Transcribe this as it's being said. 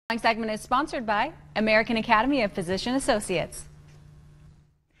Segment is sponsored by American Academy of Physician Associates.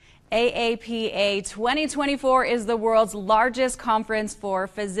 AAPA 2024 is the world's largest conference for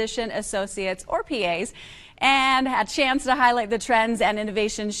physician associates, or PAs, and a chance to highlight the trends and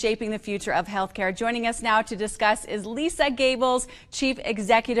innovations shaping the future of healthcare. Joining us now to discuss is Lisa Gables, Chief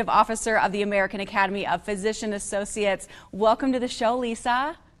Executive Officer of the American Academy of Physician Associates. Welcome to the show,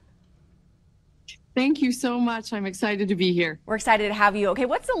 Lisa. Thank you so much. I'm excited to be here. We're excited to have you. Okay,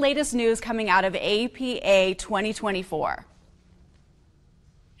 what's the latest news coming out of AAPA 2024?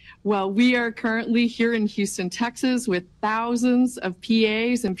 Well, we are currently here in Houston, Texas, with thousands of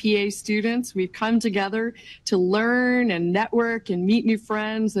PAs and PA students. We've come together to learn and network and meet new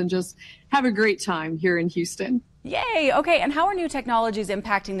friends and just have a great time here in Houston. Yay! Okay, and how are new technologies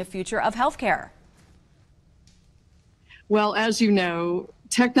impacting the future of healthcare? Well, as you know,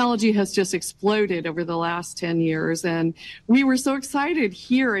 technology has just exploded over the last 10 years, and we were so excited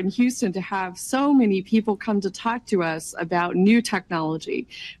here in Houston to have so many people come to talk to us about new technology.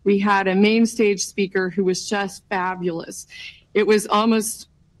 We had a main stage speaker who was just fabulous. It was almost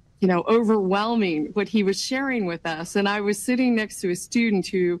overwhelming what he was sharing with us. And I was sitting next to a student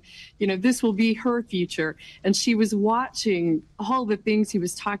who, this will be her future. And she was watching all the things he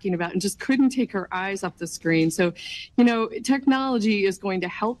was talking about and just couldn't take her eyes off the screen. So, technology is going to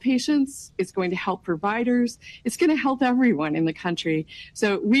help patients. It's going to help providers. It's going to help everyone in the country.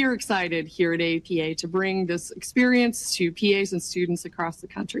 So we are excited here at AAPA to bring this experience to PAs and students across the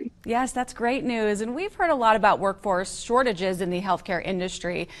country. Yes, that's great news. And we've heard a lot about workforce shortages in the healthcare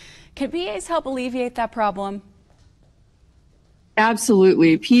industry. Can PAs help alleviate that problem?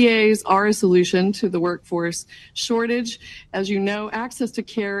 Absolutely. PAs are a solution to the workforce shortage. As you know, access to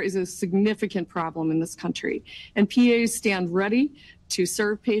care is a significant problem in this country, and PAs stand ready to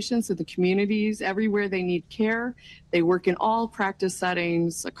serve patients in the communities everywhere they need care. They work in all practice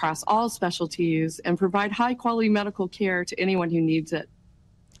settings across all specialties and provide high-quality medical care to anyone who needs it.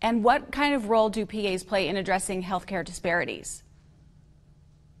 And what kind of role do PAs play in addressing healthcare disparities?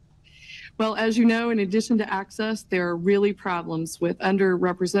 Well, as you know, in addition to access, there are really problems with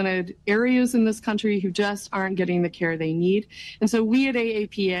underrepresented areas in this country who just aren't getting the care they need. And so we at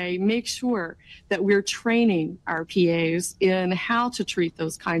AAPA make sure that we're training our PAs in how to treat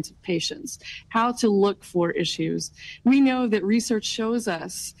those kinds of patients, how to look for issues. We know that research shows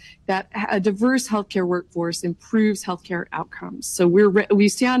us that a diverse healthcare workforce improves healthcare outcomes. So we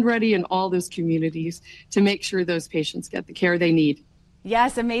stand ready in all those communities to make sure those patients get the care they need.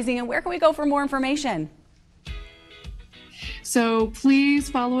 Yes, amazing. And where can we go for more information? So please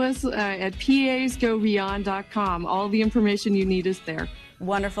follow us at pasgobeyond.com. All the information you need is there.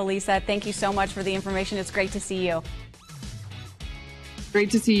 Wonderful, Lisa. Thank you so much for the information. It's great to see you. Great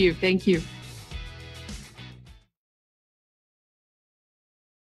to see you. Thank you.